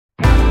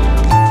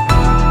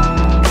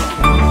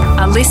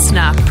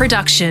listener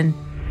production.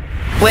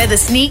 We're the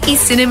sneaky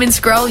cinnamon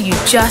scroll you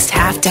just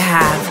have to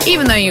have,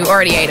 even though you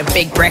already ate a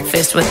big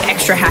breakfast with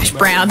extra hash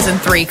browns and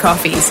 3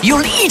 coffees.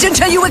 You'll eat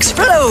until you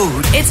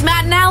explode. It's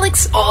Matt and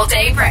Alex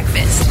all-day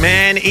breakfast.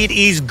 Man, it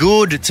is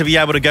good to be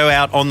able to go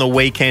out on the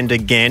weekend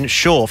again,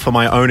 sure, for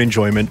my own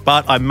enjoyment,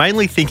 but I'm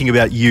mainly thinking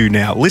about you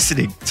now,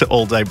 listening to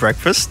All Day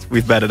Breakfast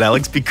with Matt and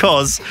Alex,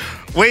 because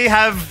we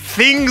have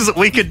things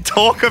we could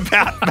talk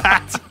about,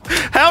 Matt.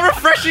 How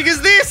refreshing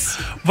is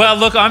this? Well,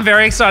 look, I'm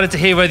very excited to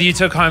hear whether you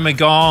took home a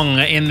gong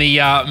in the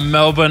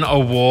Melbourne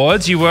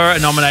Awards. You were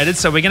nominated,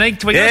 so we're going to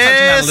touch on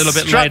that a little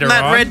bit later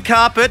that on. red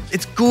carpet.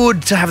 It's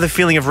good to have the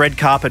feeling of red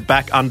carpet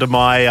back under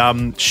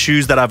my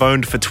shoes that I've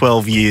owned for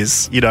 12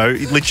 years. You know,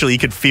 literally you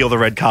could feel the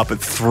red carpet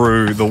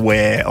through the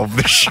wear of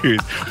the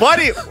shoes. Why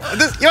do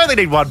you only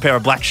need one pair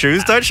of black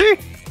shoes, don't you?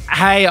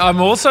 Hey, I'm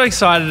also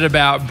excited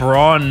about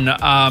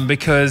Bron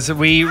because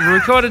we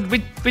recorded, we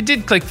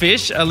did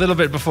Clickfish a little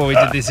bit before we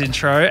did this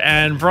intro,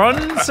 and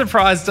Bron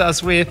surprised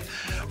us with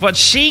what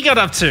she got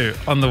up to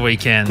on the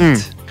weekend.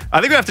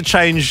 I think we have to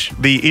change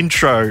the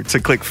intro to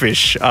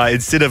Clickfish.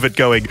 Instead of it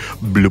going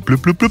bloop,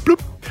 bloop, bloop, bloop,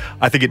 bloop,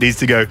 I think it needs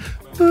to go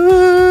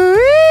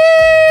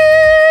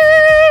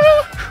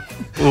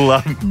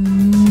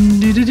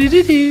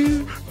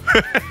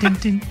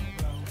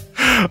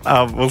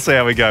we'll see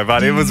how we go,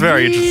 but it was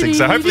very interesting.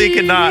 So hopefully you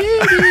can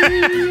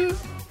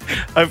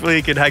hopefully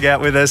you can hang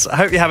out with us. I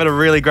hope you're having a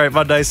really great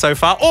Monday so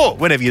far, or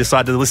whenever you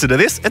decide to listen to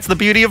this. It's the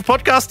beauty of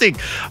podcasting.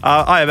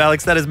 I am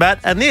Alex, that is Matt,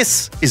 and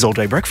this is All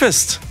Day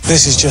Breakfast.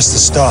 This is just the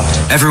start.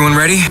 Everyone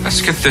ready?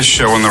 Let's get this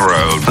show on the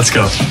road. Let's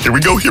go. Here we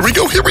go, here we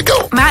go, here we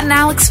go. Matt and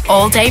Alex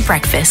all-day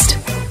breakfast.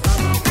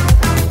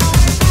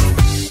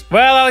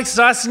 Well, Alex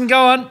Dyson, go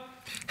on.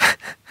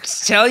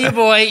 Just tell your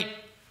boy.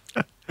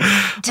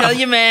 Tell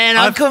your man,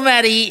 Uncle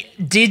Matty,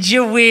 did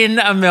you win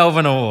a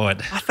Melbourne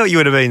Award? I thought you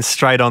would have been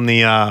straight on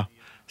the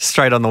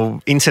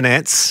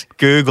internets,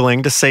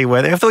 Googling to see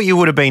whether. I thought you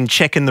would have been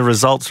checking the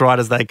results right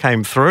as they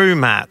came through,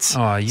 Matt.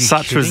 Oh, are you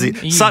such is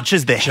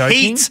the joking?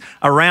 heat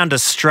around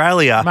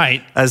Australia,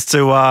 Mate, as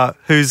to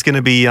who's going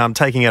to be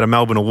taking out a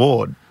Melbourne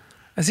Award.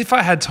 As if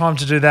I had time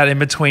to do that in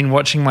between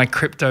watching my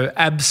crypto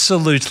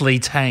absolutely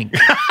tank.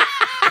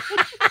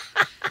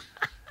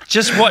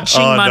 Just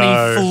watching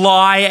money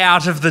fly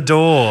out of the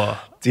door.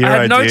 Dear, I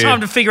had no dear. time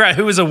to figure out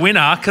who was a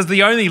winner because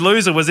the only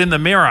loser was in the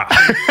mirror.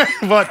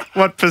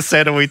 What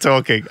percent are we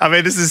talking? I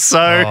mean, this is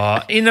so...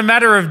 In a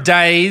matter of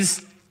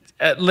days,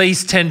 at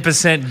least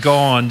 10%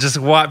 gone, just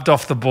wiped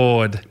off the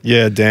board.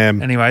 Yeah,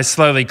 damn. Anyway,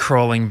 slowly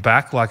crawling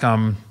back like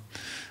I'm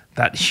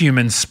that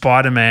human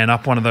Spider-Man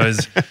up one of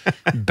those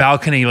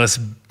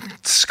balconyless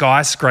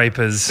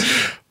skyscrapers.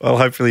 Well,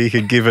 hopefully you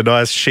can give a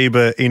nice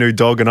Shiba Inu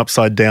dog an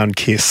upside-down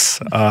kiss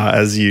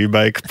as you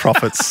make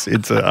profits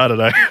into, I don't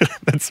know,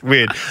 that's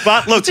weird.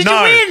 But look, Did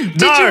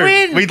you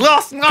win? We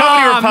lost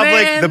Comedy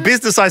Republic, man. the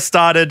business I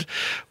started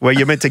where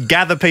you're meant to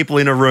gather people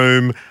in a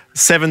room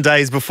 7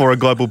 days before a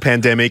global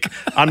pandemic.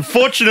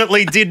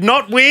 Unfortunately, did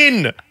not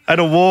win an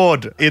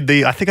award in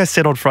the, I think I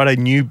said on Friday,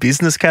 new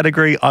business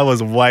category. I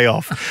was way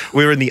off.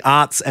 We were in the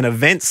arts and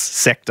events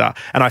sector.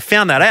 And I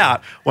found that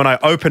out when I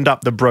opened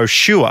up the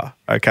brochure,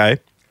 okay?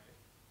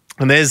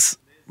 And there's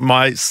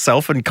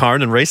myself and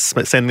Karen and Reese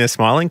standing there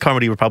smiling,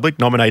 Comedy Republic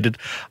nominated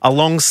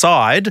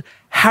alongside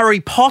Harry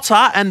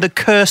Potter and the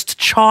Cursed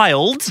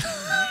Child,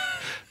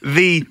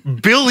 the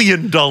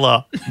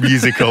billion-dollar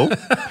musical.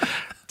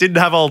 Didn't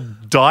have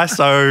old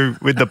Daiso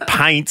with the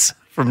paint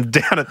from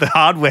down at the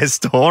hardware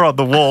store on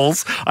the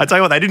walls. I tell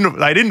you what, they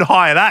didn't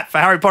hire that for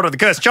Harry Potter and the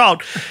Cursed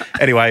Child.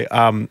 Anyway,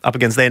 up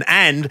against then,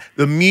 and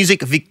the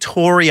Music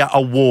Victoria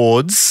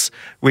Awards,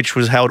 which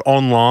was held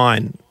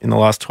online in the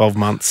last 12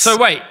 months. So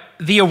wait,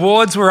 the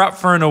awards were up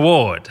for an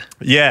award?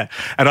 Yeah,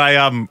 and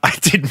I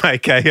did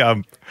make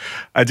a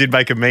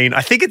meme.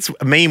 I think it's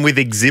a meme with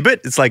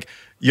exhibit. It's like,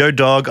 yo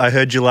dog, I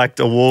heard you liked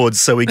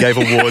awards, so we gave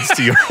awards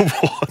to your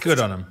awards.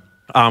 Good on him.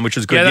 Which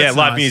was good. Yeah, Yeah, that's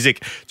live nice.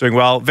 music, doing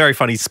well. Very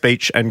funny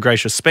speech and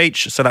gracious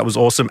speech. So that was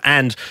awesome.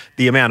 And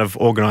the amount of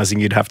organising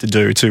you'd have to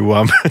do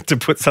to to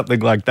put something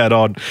like that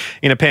on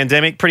in a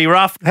pandemic, pretty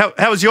rough. How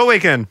was your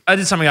weekend? I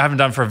did something I haven't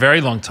done for a very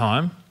long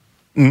time.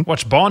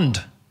 Watch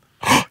Bond.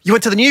 You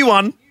went to the new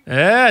one.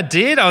 Yeah, I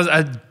did. I was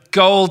a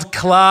gold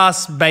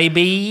class,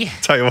 baby.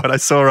 Tell you what, I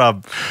saw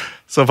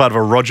part of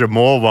a Roger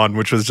Moore one,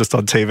 which was just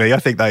on TV. I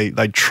think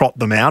they trot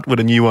them out when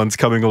a new one's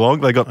coming along.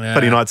 They got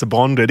 30 Nights of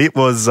Bond, and it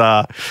was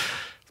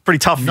pretty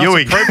tough Not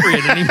viewing.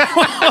 appropriate anymore.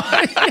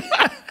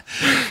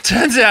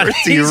 Turns out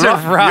he's a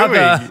rough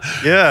rather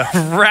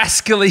viewing.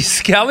 rascally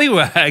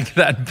scallywag,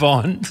 that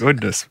Bond.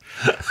 Goodness.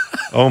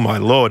 Oh, my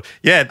Lord.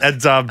 Yeah,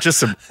 and just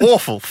some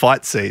awful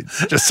fight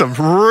scenes. Just some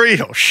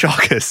real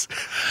shockers.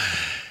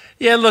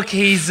 Yeah, look,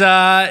 he's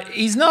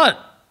not...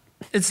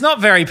 It's not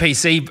very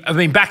PC. I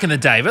mean, back in the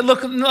day. But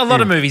look, a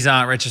lot of movies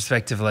aren't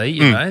retrospectively,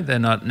 you know. They're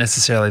not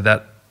necessarily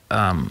that...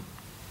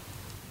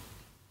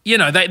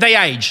 they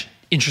age,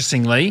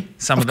 interestingly,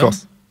 some of them.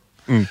 Course.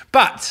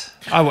 But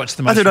I watched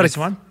the most recent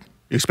one.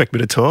 You expect me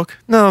to talk?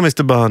 No,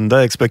 Mr. Bond,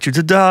 I expect you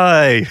to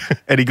die.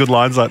 Any good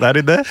lines like that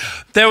in there?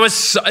 There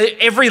was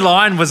every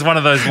line was one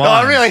of those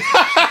lines. Oh, really?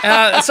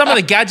 Some of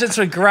the gadgets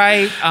were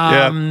great.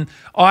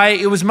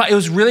 It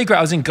was really great.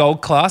 I was in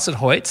gold class at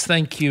Hoyts.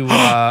 Thank you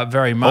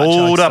very much.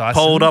 Hold Alex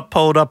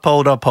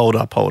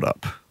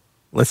up.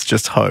 Let's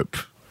just hope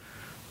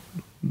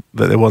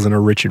that there wasn't a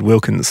Richard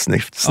Wilkins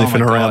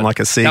sniffing around like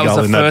a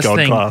seagull in that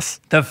gold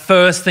class. The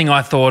first thing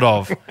I thought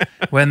of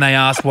when they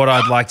asked what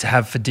I'd like to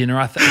have for dinner,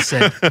 I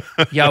said,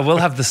 yeah, we'll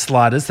have the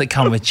sliders that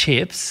come with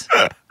chips,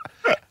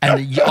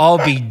 and I'll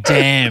be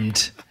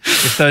damned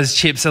if those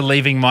chips are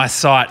leaving my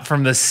sight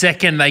from the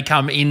second they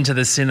come into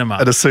the cinema.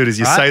 And as soon as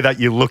you say that,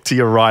 you look to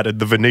your right and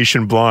the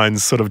Venetian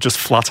blinds sort of just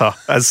flutter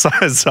as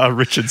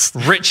Richard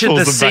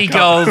the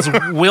Seagull's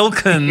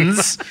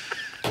Wilkins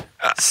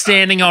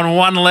standing on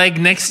one leg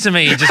next to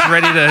me, just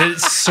ready to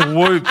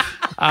swoop.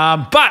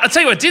 But I'll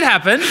tell you what did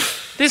happen.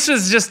 This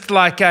was just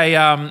like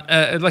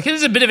it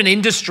was a bit of an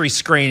industry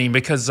screening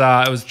because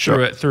it was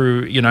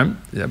through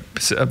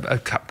a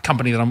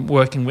company that I'm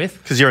working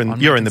with. Because you're in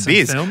the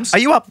biz. Films. Are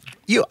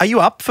you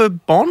up for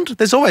Bond?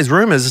 There's always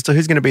rumours as to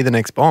who's going to be the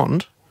next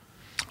Bond.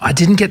 I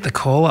didn't get the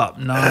call up.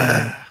 No,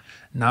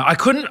 I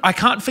couldn't. I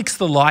can't fix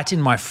the light in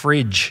my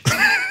fridge,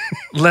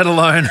 let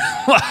alone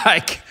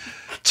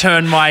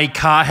turn my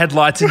car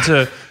headlights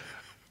into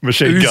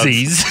machine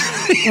Uzis.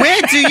 guns.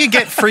 Where do you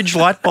get fridge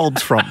light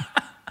bulbs from?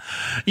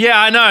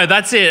 Yeah, I know.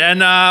 That's it. And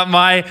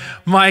my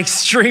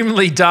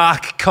extremely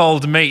dark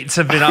cold meats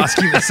have been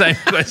asking the same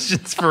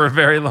questions for a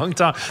very long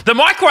time. The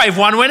microwave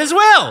one went as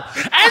well.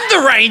 And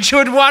the range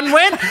hood one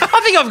went.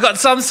 I think I've got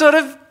some sort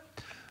of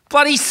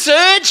bloody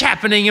surge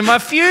happening in my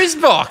fuse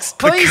box.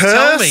 Please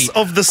tell me. The curse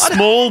of the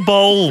small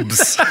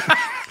bulbs.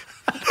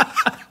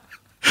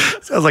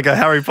 Sounds like a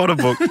Harry Potter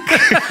book.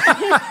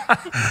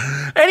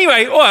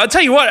 Anyway, I'll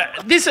tell you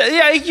what.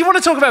 You want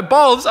to talk about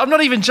bulbs? I'm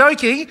not even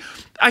joking.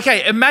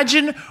 Okay,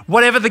 imagine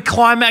whatever the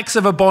climax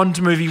of a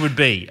Bond movie would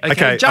be.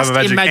 Okay, just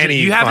imagine it.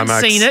 You haven't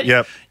seen it.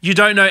 Yep. You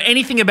don't know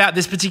anything about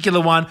this particular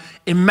one.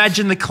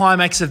 Imagine the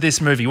climax of this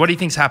movie. What do you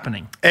think's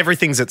happening?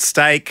 Everything's at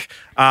stake.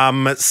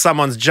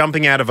 Someone's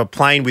jumping out of a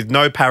plane with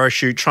no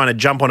parachute, trying to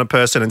jump on a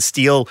person and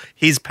steal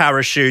his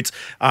parachute.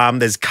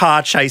 There's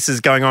car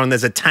chases going on.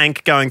 There's a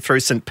tank going through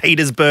St.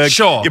 Petersburg.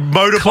 Sure. You're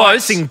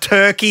motorbikes in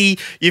Turkey.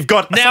 You've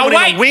got someone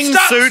in a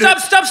wingsuit.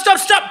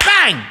 Stop,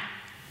 bang!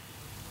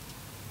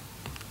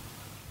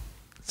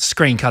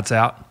 Screen cuts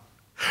out.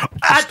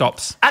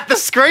 Stops. At the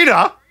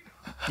screener?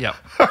 Yep.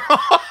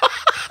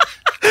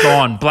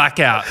 Gone.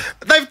 Blackout.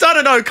 They've done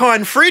an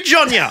O'Kine fridge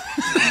on you.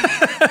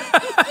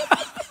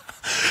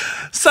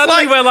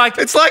 Suddenly we're like...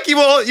 It's like you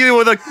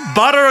were the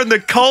butter and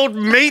the cold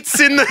meats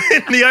in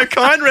the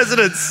O'Kine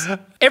residence.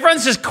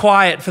 Everyone's just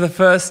quiet for the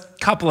first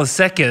couple of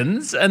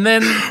seconds and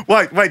then...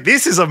 Wait,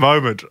 this is a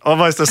moment,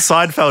 almost a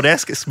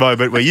Seinfeld-esque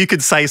moment where you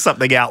could say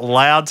something out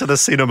loud to the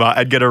cinema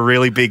and get a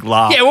really big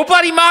laugh. Yeah, well,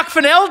 bloody Mark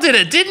Fennell did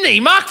it, didn't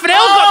he? Mark Fennell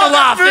got the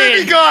laugh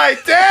movie in. Guy,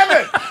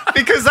 damn it!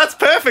 Because that's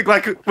perfect.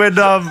 Like when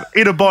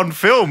in a Bond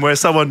film where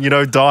someone,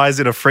 dies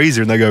in a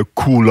freezer and they go,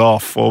 cool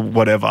off or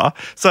whatever.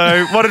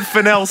 So what did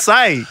Fennell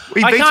say?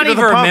 I can't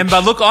even remember.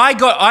 Look, I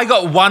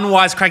got one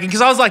wisecracking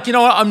because I was like, you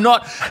know what?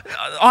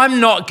 I'm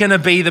not going to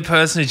be the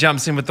person who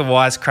jumps in with the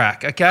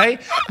wisecrack, okay?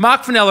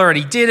 Mark Fennell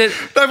already did it.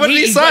 No, what did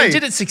he say? He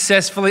did it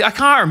successfully. I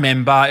can't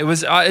remember.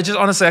 Honestly, I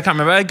can't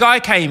remember. A guy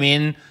came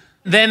in,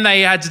 then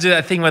they had to do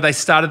that thing where they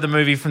started the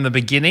movie from the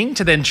beginning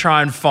to then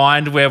try and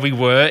find where we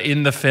were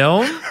in the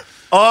film.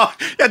 Oh,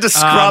 you had to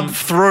scrub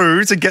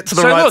through to get to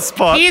the right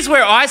spot. Here's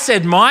where I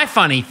said my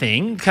funny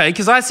thing, okay?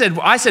 Because I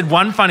said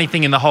one funny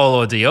thing in the whole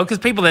ordeal because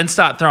people then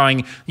start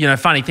throwing,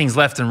 funny things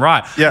left and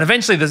right. Yeah. And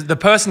eventually the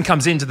person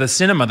comes into the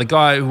cinema, the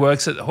guy who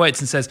works at Hoyts,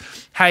 and says,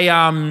 hey,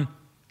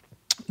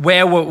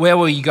 where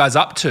were you guys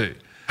up to?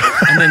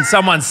 And then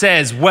someone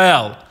says,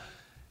 well,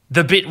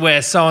 the bit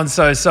where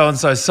so-and-so,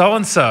 so-and-so,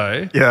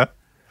 so-and-so. Yeah.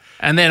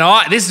 And then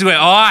I'm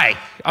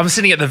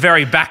sitting at the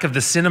very back of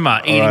the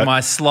cinema eating my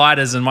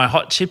sliders and my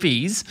hot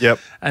chippies. Yep.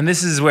 And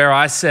this is where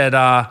I said,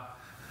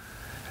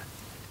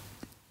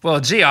 well,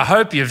 gee, I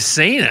hope you've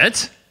seen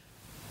it.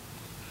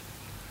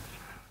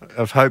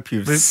 I hope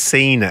you've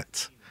seen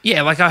it.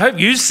 Yeah, I hope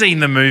you've seen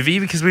the movie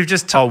because we've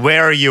just...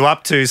 where are you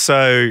up to?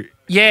 So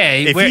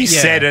if you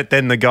said it,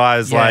 then the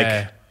guy's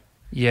like...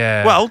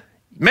 Yeah. Well,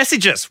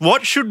 message us.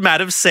 What should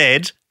Matt have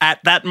said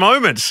at that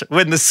moment?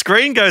 When the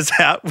screen goes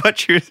out,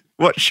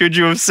 what should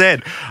you have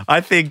said?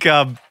 I think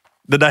the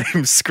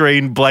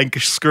name blank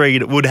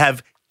screen would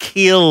have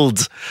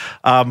killed.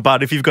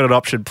 But if you've got an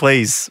option,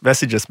 please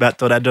message us,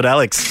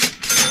 matt.and.alex.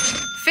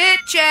 Fit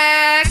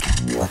check.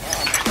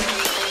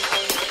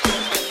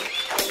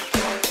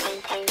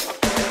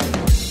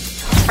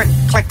 Click,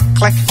 click,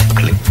 click,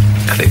 click,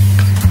 click.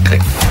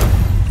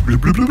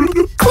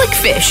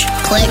 Clickfish.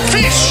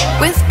 Clickfish.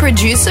 With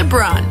producer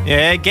Bron.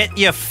 Yeah, get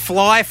your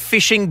fly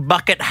fishing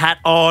bucket hat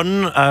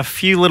on. A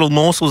few little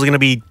morsels are going to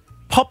be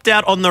popped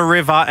out on the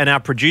river and our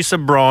producer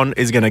Bron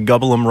is going to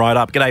gobble them right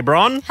up. G'day,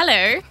 Bron.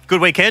 Hello. Good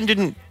weekend.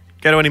 Didn't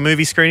go to any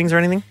movie screenings or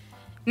anything?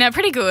 No,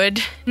 pretty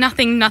good.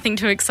 Nothing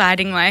too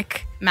exciting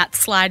like Matt's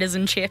sliders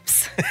and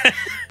chips.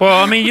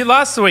 Well, I mean,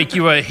 last week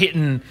you were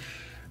hitting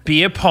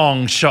beer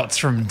pong shots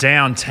from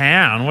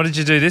downtown. What did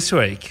you do this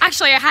week?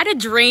 Actually, I had a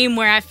dream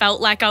where I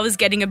felt like I was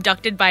getting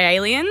abducted by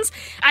aliens.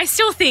 I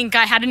still think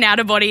I had an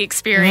out-of-body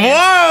experience.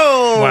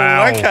 Whoa!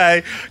 Wow.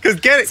 Okay.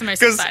 It's the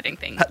most exciting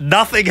thing.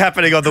 Nothing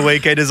happening on the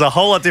weekend is a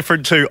whole lot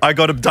different to I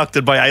got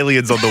abducted by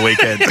aliens on the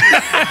weekend.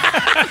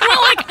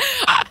 Well, like,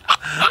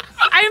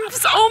 I'm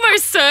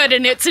almost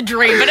certain it's a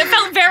dream, but it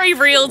felt very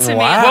real to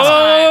me at the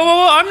time.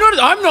 Whoa,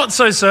 I'm not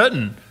so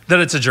certain that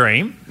it's a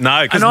dream.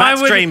 No, because And I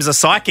Matt's would- dreams are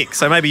psychic,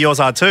 so maybe yours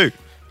are too.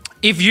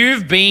 If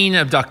you've been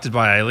abducted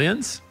by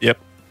aliens, Yep.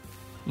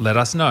 let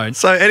us know.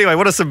 So anyway,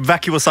 what are some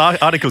vacuous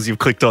articles you've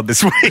clicked on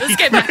this week? Let's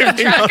get back on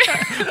track.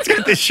 Let's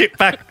get this shit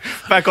back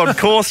on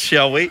course,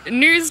 shall we?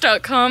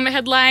 News.com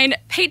headline,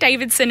 Pete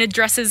Davidson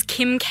addresses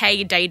Kim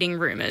K dating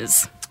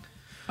rumours.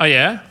 Oh,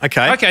 yeah?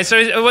 Okay.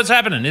 So what's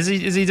happening? Is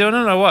he doing it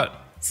or what?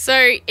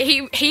 So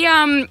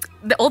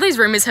all these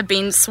rumours have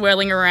been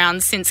swirling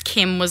around since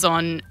Kim was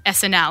on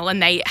SNL and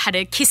they had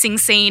a kissing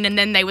scene and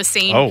then they were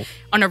seen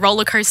on a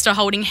roller coaster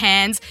holding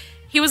hands.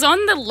 He was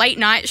on the late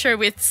night show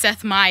with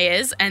Seth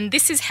Meyers and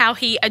this is how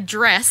he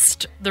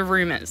addressed the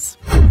rumours.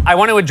 I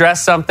want to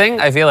address something.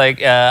 I feel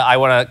like I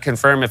want to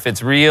confirm if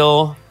it's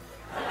real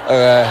or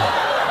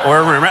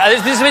a rumor.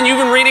 This has been, you've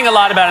been reading a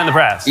lot about it in the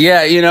press.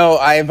 Yeah,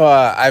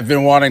 I've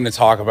been wanting to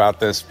talk about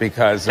this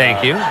because...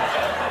 Thank you.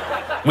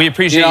 We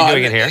appreciate you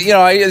doing it here.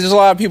 There's a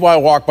lot of people I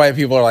walk by.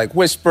 People are like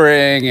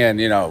whispering and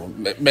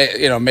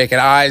making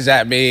eyes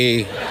at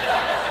me,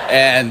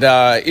 and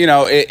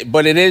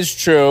but it is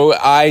true.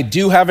 I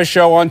do have a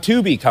show on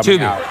Tubi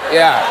coming out.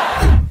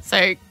 Yeah.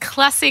 So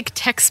classic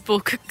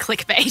textbook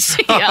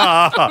clickbait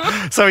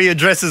here. So he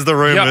addresses the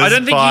rumours. Yeah, I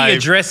don't think by he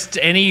addressed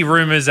any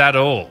rumours at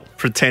all.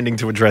 pretending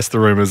to address the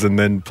rumours and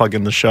then plug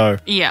in the show.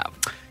 Yeah.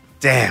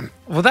 Damn.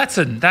 Well,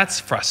 that's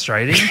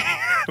frustrating.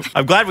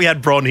 I'm glad we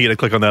had Bron here to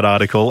click on that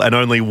article and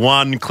only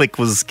one click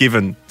was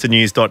given to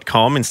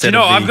news.com instead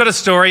of I've got a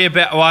story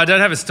about... Well, I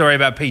don't have a story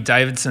about Pete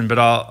Davidson, but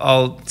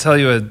I'll tell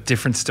you a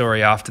different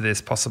story after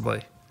this,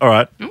 possibly. All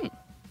right.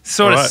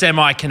 Sort All of right.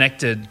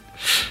 semi-connected.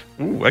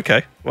 Ooh,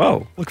 okay.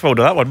 Well, look forward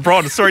to that one.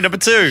 Bron, story number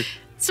 2.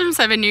 It's from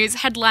 7 News.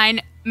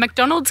 Headline,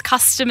 McDonald's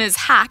customers'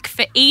 hack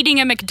for eating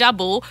a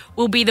McDouble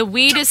will be the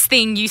weirdest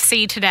thing you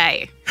see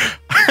today.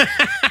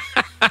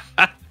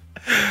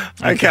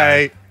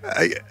 Okay.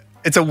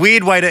 It's a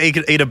weird way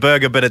to eat a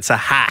burger, but it's a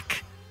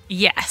hack.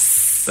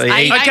 Yes.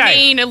 They eat- I Okay.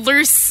 mean, a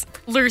loose...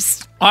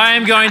 I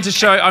am going to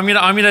show... I'm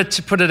going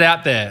to put it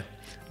out there.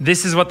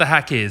 This is what the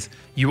hack is.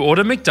 You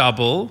order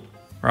McDouble,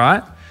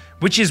 right?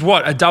 Which is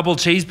what? A double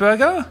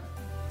cheeseburger?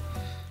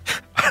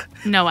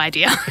 No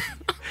idea.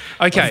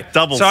 Okay.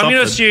 Double so I'm going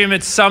to something. assume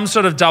it's some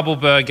sort of double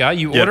burger.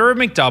 You Yep. order a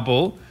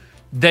McDouble,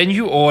 then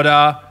you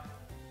order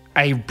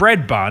a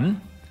bread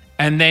bun,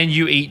 and then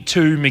you eat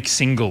 2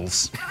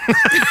 McSingles.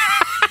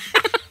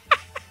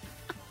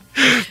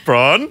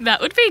 Bron?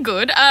 That would be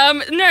good.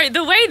 No,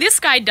 the way this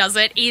guy does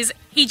it is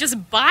he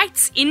just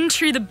bites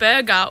into the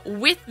burger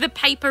with the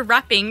paper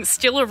wrapping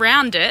still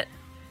around it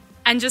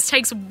and just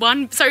takes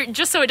one... So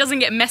just so it doesn't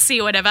get messy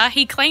or whatever,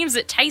 he claims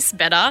it tastes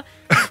better.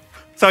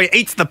 So he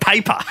eats the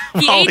paper.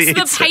 He while eats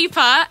the it.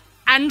 paper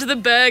and the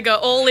burger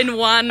all in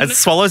one. And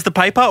swallows the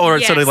paper, or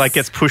it sort of Yes. like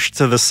gets pushed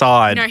to the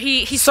side? No,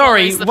 he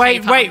Sorry, swallows the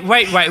wait. paper.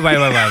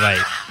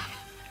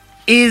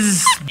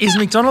 Is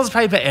McDonald's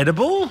paper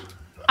edible?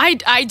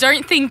 I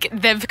don't think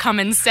they've come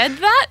and said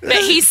that, but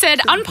he said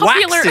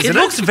unpopular... waxed, isn't It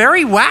looks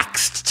very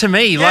waxed to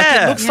me. Like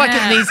Yeah. it looks like it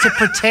Yeah. needs to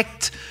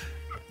protect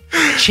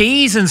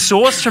cheese and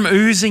sauce from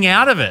oozing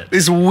out of it.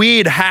 This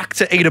weird hack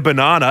to eat a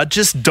banana,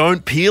 just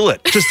don't peel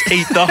it. Just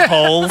eat the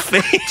whole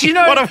thing. Do you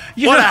know What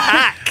a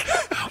hack.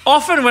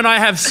 Often when I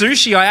have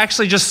sushi, I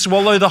actually just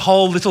swallow the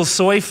whole little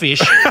soy fish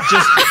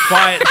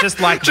just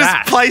like Just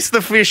that. place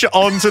the fish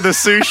onto the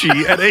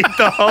sushi and eat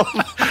the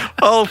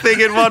whole thing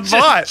in one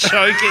bite.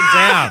 Choke it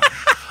down.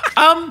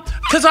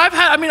 Because I've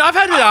had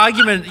an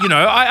argument.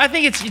 I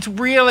think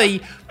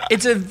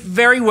it's a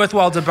very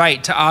worthwhile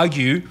debate to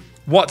argue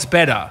what's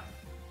better,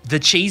 the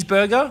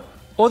cheeseburger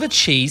or the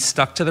cheese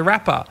stuck to the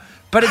wrapper.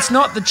 But it's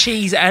not the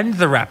cheese and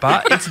the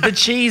wrapper; it's the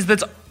cheese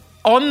that's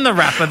on the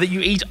wrapper that you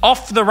eat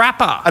off the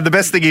wrapper. And the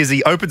best thing is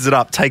he opens it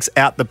up, takes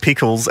out the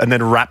pickles, and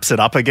then wraps it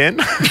up again.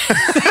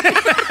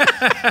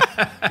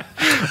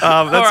 That's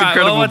All right,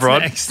 incredible, what's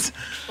Bron. next?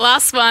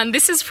 Last one.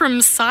 This is from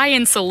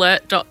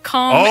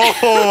sciencealert.com.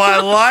 Oh, I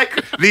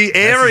like the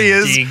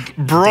areas dig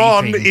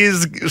Bron deeping.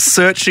 is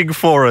searching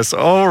for us.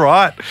 All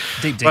right.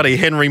 Deep. Buddy,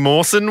 Henry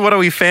Mawson, what have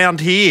we found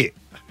here?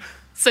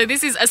 So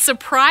this is a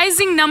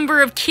surprising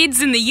number of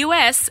kids in the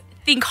US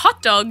think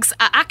hot dogs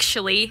are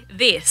actually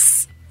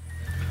this.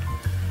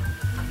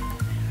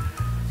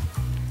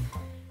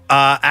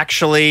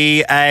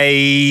 Actually,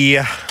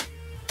 a...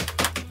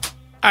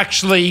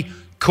 Actually,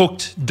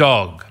 cooked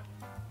dog.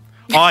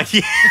 Oh,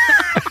 yeah.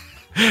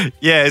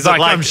 Yeah, is it Like,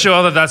 like... I'm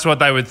sure that's what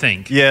they would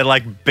think. Yeah,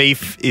 like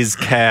beef is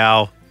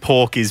cow,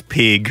 pork is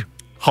pig,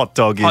 hot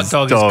dog is Hot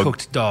dog dog. is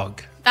cooked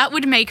dog. that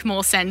would make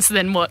more sense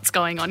than what's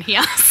going on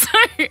here. So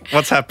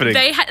what's happening?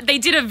 They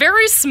did a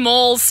very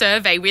small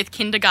survey with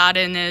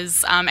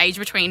kindergarteners aged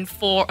between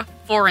 4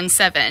 and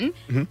 7,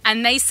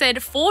 and they said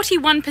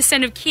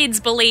 41% of kids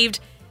believed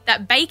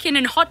that bacon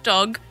and hot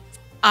dog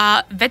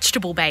are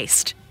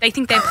vegetable-based. They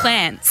think they're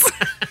plants.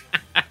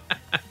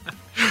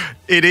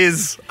 It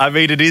is. I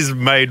mean, it is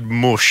made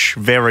mush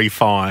very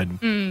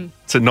fine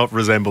to not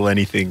resemble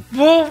anything.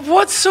 Well,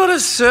 what sort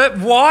of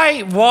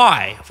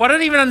why? I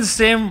don't even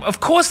understand. Of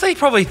course they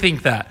probably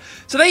think that.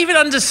 So they even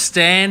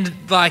understand,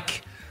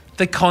 like,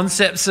 the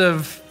concepts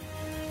of,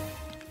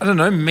 I don't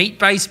know,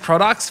 meat-based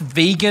products,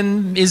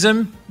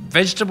 veganism,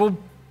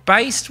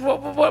 vegetable-based?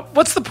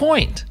 What's the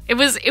point? It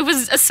was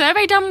a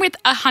survey done with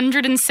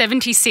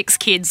 176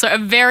 kids, so a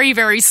very,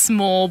 very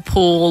small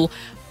pool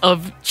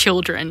of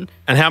children.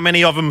 And how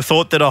many of them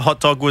thought that a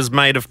hot dog was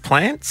made of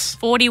plants?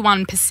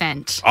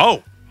 41%.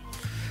 Oh.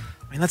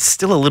 I mean, that's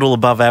still a little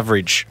above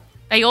average.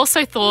 They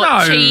also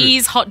thought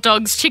cheese, hot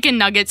dogs, chicken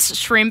nuggets,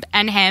 shrimp,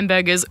 and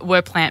hamburgers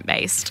were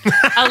plant-based.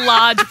 A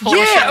large portion.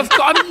 Yeah,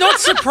 I'm not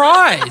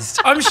surprised.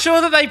 I'm sure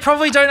that they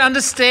probably don't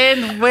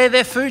understand where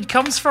their food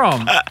comes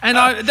from. And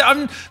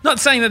I'm not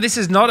saying that this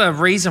is not a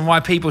reason why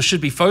people should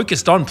be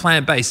focused on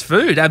plant-based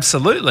food,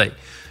 absolutely.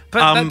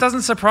 But that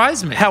doesn't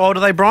surprise me. How old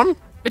are they, Bron?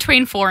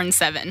 Between 4 and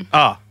 7.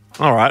 Oh,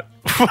 all right.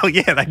 Well,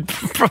 yeah, they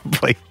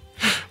probably...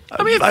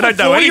 I mean, I don't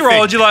know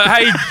 40-year-old, you're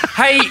like,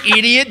 hey,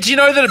 idiot, do you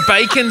know that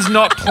bacon's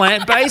not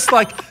plant-based?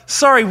 Like,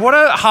 sorry, what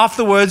are half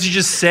the words you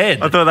just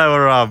said? I thought they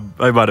were,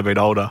 they might have been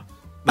older.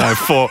 No,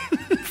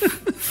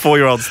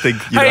 4-year-olds think,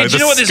 do you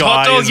know what this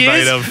hot dog is?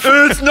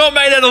 It's not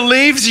made out of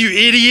leaves, you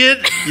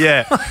idiot.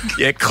 Yeah,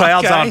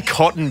 clouds aren't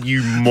cotton,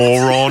 you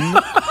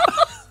moron.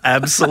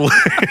 Absolutely.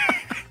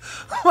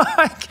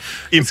 Like,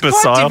 it's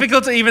quite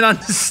difficult to even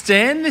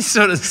understand this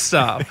sort of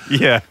stuff.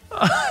 Yeah.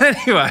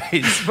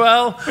 Anyways,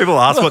 well... People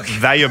ask what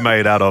they are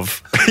made out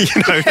of. They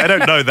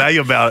don't know they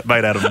are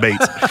made out of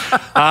meat.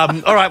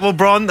 All right, well,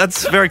 Bron,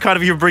 that's very kind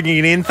of you for bringing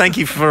it in. Thank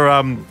you for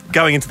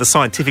going into the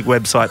scientific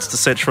websites to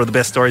search for the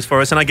best stories for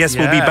us. And I guess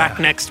we'll be back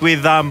next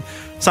with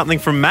something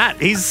from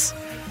Matt. He's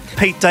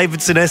Pete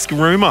Davidson-esque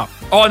rumour.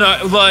 Oh,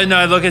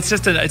 no, look, it's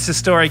a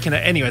story.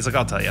 Anyways, look,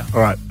 I'll tell you.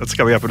 All right, that's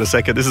coming up in a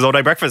second. This is All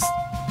Day Breakfast.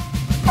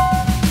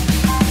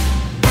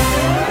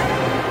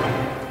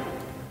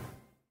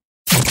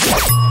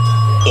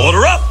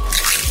 Order up!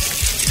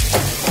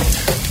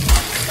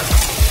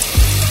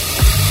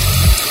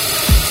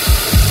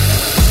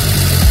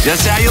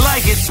 Just how you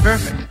like it.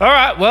 Perfect. All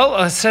right, well,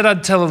 I said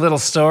I'd tell a little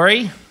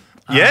story.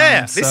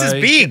 Yeah, this is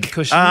big.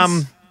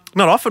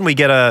 Not often we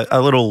get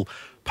a little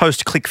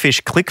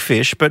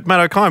post-clickfish, but Matt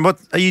O'Kine, what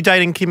are you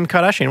dating Kim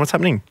Kardashian? What's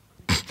happening?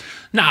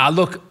 Nah,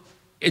 look,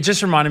 it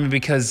just reminded me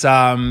because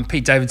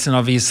Pete Davidson,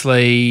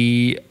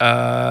 obviously,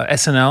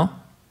 SNL.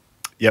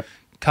 Yep.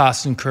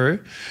 Cast and crew.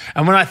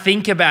 And when I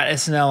think about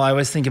SNL, I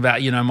always think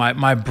about,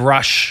 my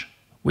brush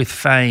with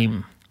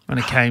fame when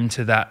it came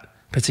to that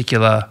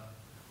particular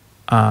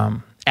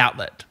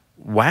outlet.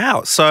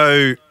 Wow.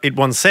 So it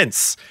won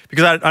sense.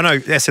 Because I know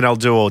SNL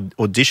do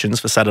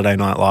auditions for Saturday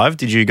Night Live.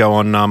 Did you go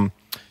on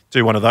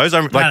do one of those?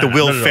 The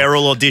Will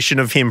Ferrell audition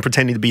of him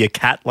pretending to be a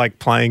cat, like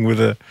playing with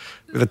a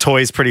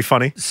toy is pretty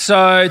funny.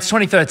 So it's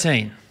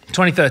 2013.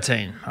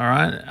 2013, all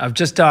right? I've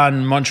just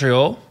done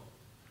Montreal.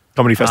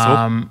 Comedy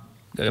Festival.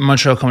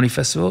 Montreal Comedy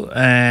Festival,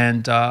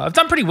 and I've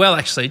done pretty well,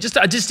 actually.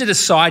 I just did a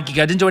side gig.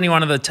 I didn't do any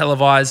one of the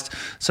televised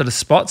sort of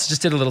spots.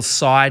 Just did a little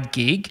side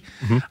gig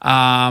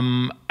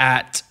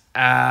at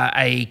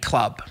a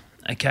club.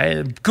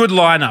 Okay, good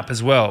lineup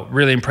as well.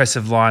 Really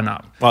impressive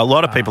lineup. Well, a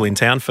lot of people in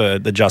town for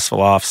the Just for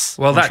Laughs.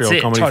 Well, Montreal that's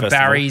it. Comedy Todd Festival.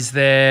 Barry's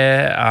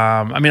there.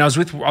 I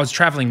was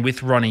traveling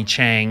with Ronnie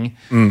Chang.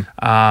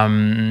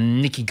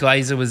 Nikki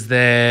Glazer was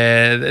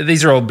there.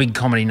 These are all big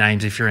comedy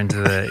names if you're into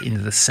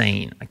the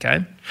scene.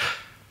 Okay.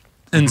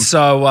 And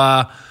so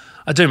I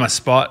do my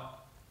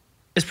spot.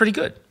 It's pretty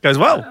good. Goes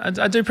well.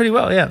 I do pretty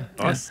well, yeah.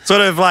 Nice. Yeah.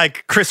 Sort of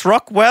like Chris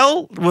Rock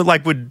well?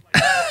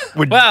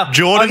 Would well,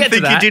 Jordan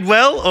think you did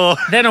well? Or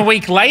then a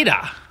week later,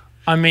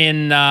 I'm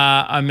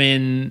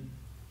in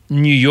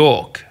New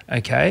York,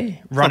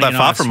 okay? Not that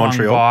far from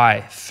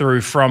Montreal.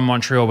 From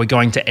Montreal. We're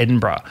going to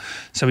Edinburgh.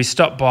 So we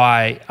stopped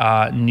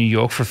by New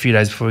York for a few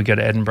days before we go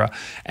to Edinburgh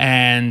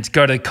and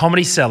go to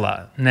Comedy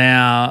Cellar.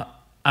 Now,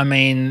 I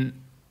mean...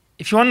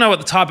 If you want to know what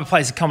the type of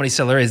place a Comedy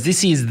Cellar is,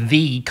 this is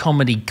the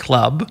comedy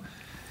club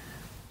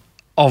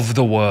of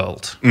the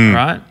world,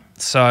 right?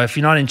 So if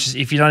you're not into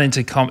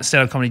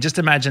stand-up comedy, just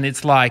imagine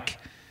it's like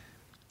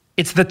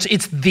it's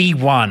the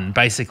one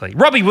basically.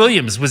 Robbie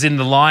Williams was in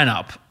the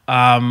lineup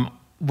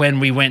when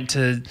we went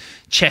to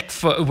check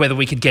for whether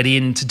we could get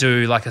in to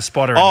do like a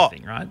spot or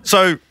anything, right?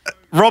 So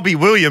Robbie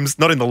Williams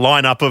not in the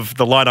lineup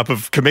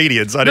of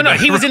comedians. No,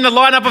 he was in the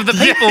lineup of the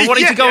people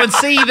wanting to go and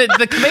see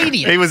the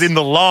comedians. He was in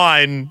the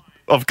line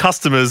of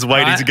customers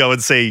waiting to go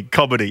and see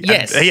comedy.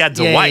 Yes. And he had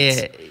to wait.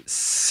 Yeah.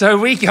 So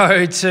we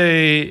go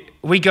to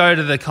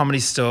the Comedy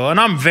Store, and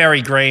I'm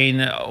very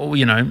green,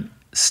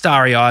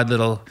 starry-eyed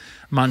little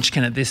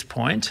munchkin at this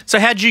point. So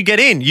how'd you get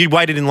in? You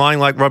waited in line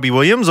like Robbie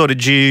Williams, or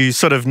did you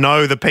sort of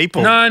know the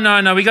people?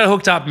 No. We got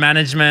hooked up,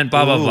 management,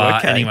 blah, blah, blah.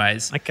 Okay.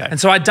 Anyways. Okay. And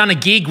so I'd done a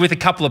gig with a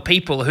couple of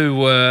people who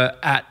were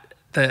at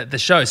the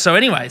show. So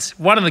anyways,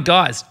 one of the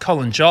guys,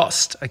 Colin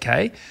Jost,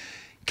 okay,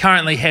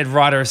 currently head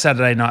writer of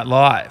Saturday Night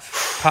Live,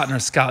 partner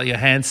of Scarlett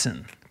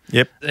Johansson.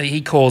 Yep.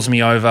 He calls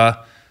me over.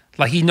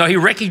 Like, he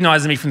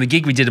recognized me from the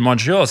gig we did in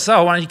Montreal.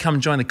 So why don't you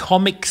come join the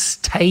comics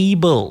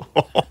table?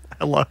 Oh,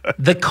 hello.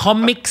 The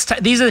comics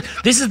this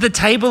is the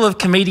table of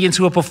comedians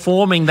who are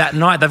performing that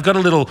night. They've got a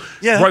little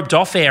roped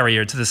off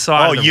area to the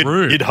side of the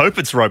room. You'd hope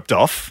it's roped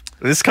off.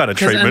 This kind of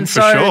treatment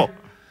for sure.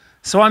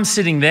 So I'm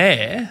sitting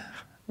there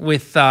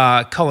with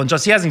Colin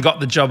Jost. He hasn't got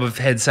the job of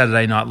head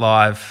Saturday Night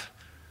Live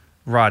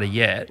writer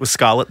yet. Was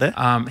Scarlett there?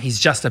 He's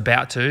just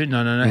about to.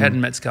 No.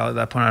 Hadn't met Scarlett at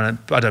that point,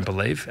 I don't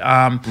believe.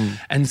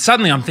 And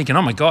suddenly I'm thinking,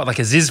 oh my God,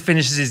 like as Ziz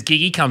finishes his gig,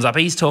 he comes up,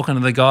 he's talking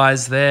to the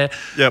guys there.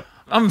 Yep.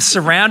 I'm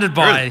surrounded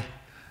by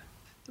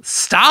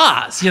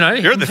stars, you know.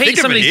 You're in the thick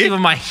some of of it these here. people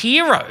are my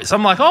heroes.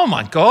 I'm like, oh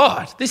my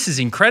God, this is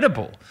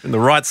incredible. In the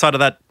right side of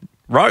that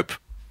rope.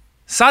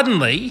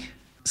 Suddenly,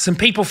 some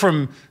people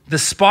from the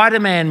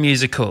Spider-Man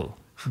musical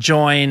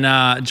join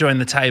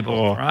the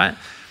table, right?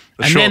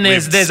 And then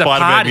there's a Spider-Man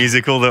party.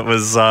 musical that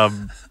was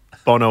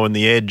Bono and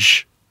the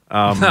Edge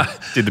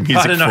did the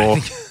music for.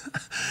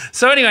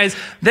 So anyways,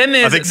 then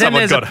there's... I think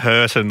someone got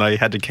hurt and they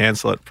had to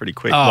cancel it pretty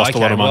quick. Lost a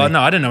lot of money. Well,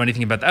 no, I don't know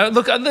anything about that.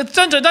 Look, don't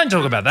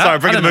talk about that. Sorry,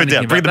 bring the mood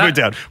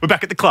down. We're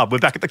back at the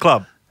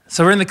club.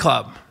 So we're in the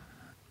club.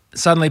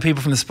 Suddenly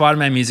people from the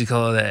Spider-Man musical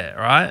are there,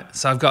 right?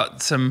 So I've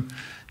got some,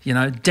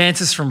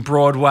 dancers from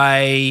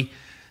Broadway,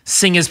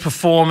 singers,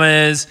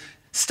 performers,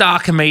 star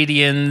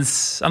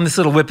comedians. I'm this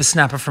little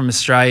whippersnapper from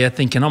Australia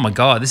thinking, oh my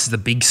God, this is the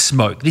big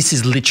smoke. This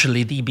is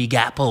literally the big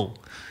apple,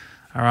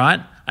 all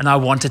right? And I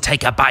want to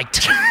take a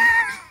bite.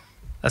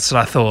 That's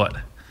what I thought.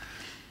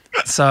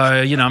 So,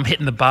 I'm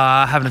hitting the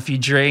bar, having a few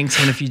drinks.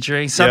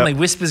 Suddenly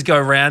whispers go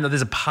around that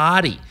there's a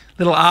party,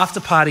 little after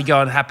party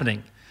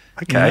happening.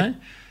 Okay.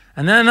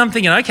 And then I'm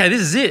thinking, okay,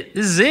 this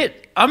is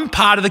it. I'm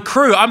part of the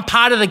crew. I'm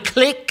part of the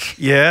clique.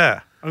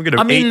 Yeah. I'm going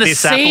to eat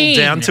this apple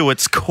down to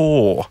its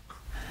core.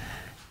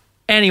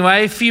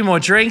 Anyway, a few more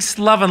drinks,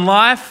 loving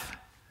life,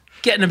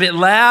 getting a bit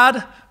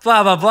loud,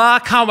 blah, blah, blah.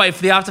 Can't wait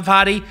for the after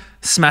party.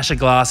 Smash a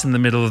glass in the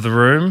middle of the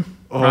room.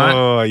 Right?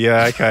 Oh,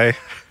 yeah, okay.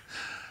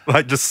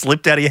 Like just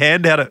slipped out of your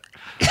hand, how'd it?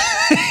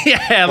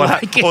 Yeah,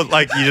 or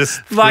like you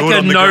just threw like it a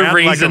on the no ground,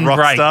 reason like a rock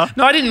break. star?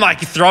 No, I didn't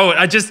throw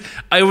it.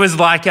 It was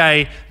like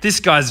this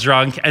guy's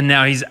drunk and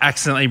now he's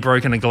accidentally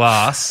broken a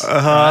glass. You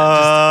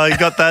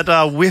got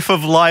that whiff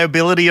of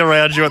liability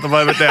around you at the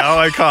moment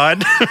now,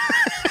 kind.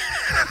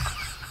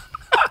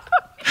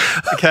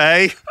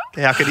 Okay.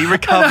 How could he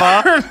recover?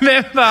 I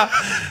remember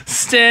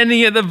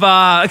standing at the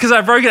bar because I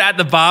broke it at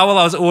the bar while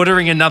I was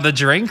ordering another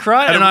drink,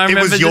 right? And I it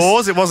remember was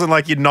yours? It wasn't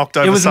like you knocked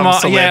over some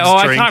celeb's drink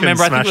I can't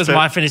remember. I and think it was smashed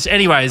my finish.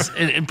 Anyways,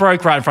 it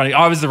broke right in front of me.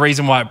 I was the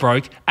reason why it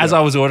broke. As I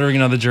was ordering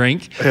another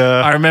drink,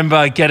 I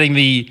remember getting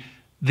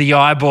the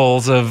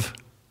eyeballs of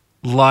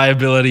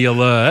liability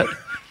alert.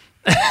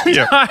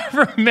 Yeah.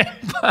 I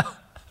remember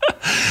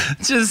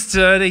just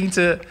turning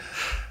to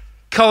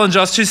Colin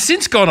Jost, who's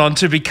since gone on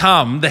to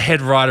become the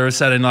head writer of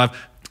Saturday Night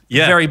Live.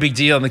 Yeah. Very big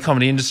deal in the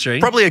comedy industry.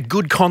 Probably a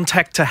good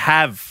contact to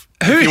have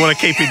if you want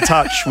to keep in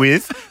touch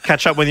with,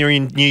 catch up when you're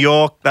in New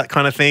York, that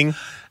kind of thing.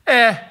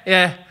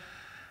 Yeah.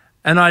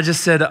 And I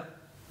just said,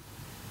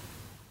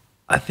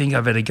 I think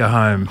I better go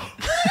home.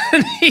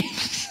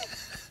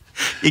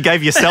 You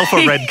gave yourself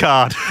a red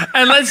card.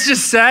 And let's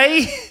just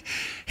say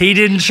he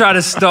didn't try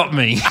to stop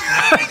me.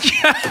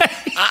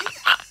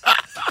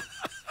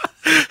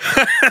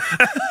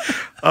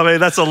 I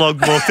mean, that's a long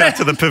walk out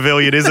to the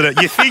pavilion, isn't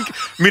it? You think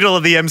middle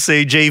of the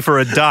MCG for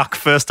a duck,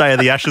 first day of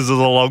the Ashes is a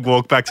long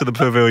walk back to the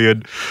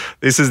pavilion.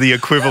 This is the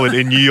equivalent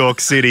in New York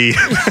City.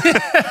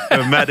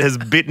 Matt has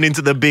bitten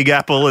into the big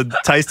apple and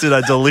tasted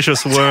a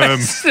delicious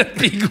worm. A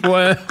big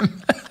worm.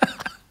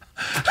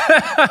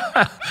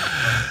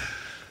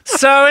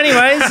 So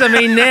anyways, I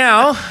mean,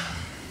 now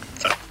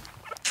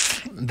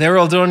they're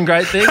all doing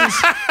great things.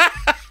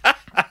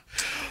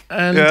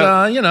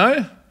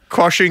 And,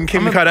 quashing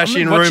Kim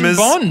Kardashian rumours.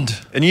 Bond.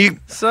 And you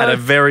had a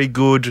very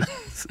good,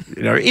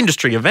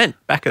 industry event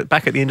back at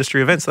the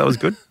industry event, so that was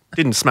good.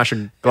 Didn't smash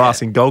a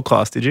glass in gold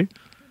class, did you?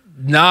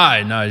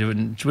 No, you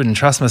wouldn't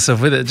trust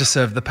myself with it. Just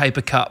serve the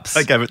paper cups.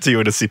 I gave it to you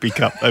in a sippy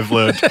cup. I've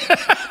learned.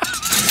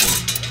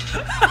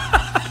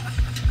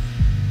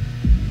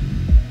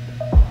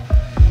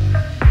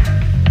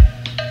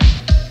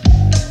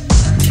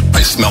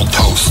 I smell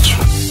toast.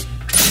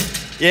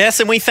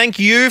 Yes, and we thank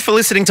you for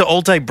listening to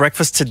All Day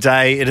Breakfast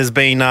today. It has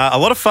been a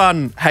lot of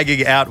fun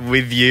hanging out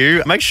with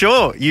you. Make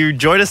sure you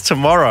join us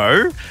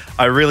tomorrow.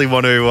 I really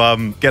want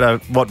to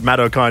get what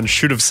Matt O'Kine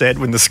should have said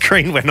when the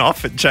screen went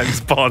off at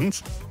James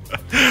Bond.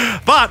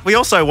 But we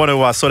also want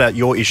to sort out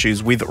your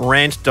issues with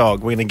Rant Dog.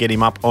 We're going to get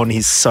him up on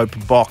his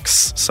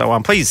soapbox. So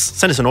please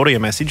send us an audio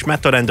message,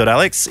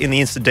 matt.and.alex, in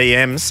the Insta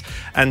DMs,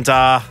 and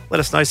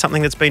let us know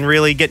something that's been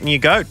really getting you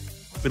goat.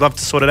 We'd love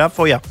to sort it out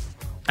for you.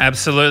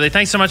 Absolutely.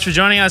 Thanks so much for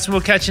joining us.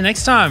 We'll catch you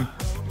next time.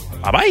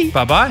 Bye-bye.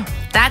 Bye-bye.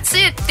 That's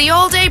it. The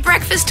all-day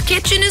breakfast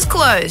kitchen is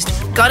closed.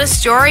 Got a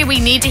story we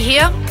need to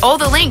hear? All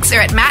the links are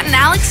at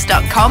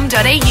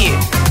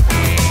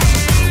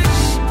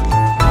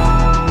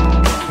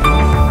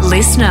mattandalex.com.au.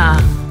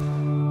 Listener.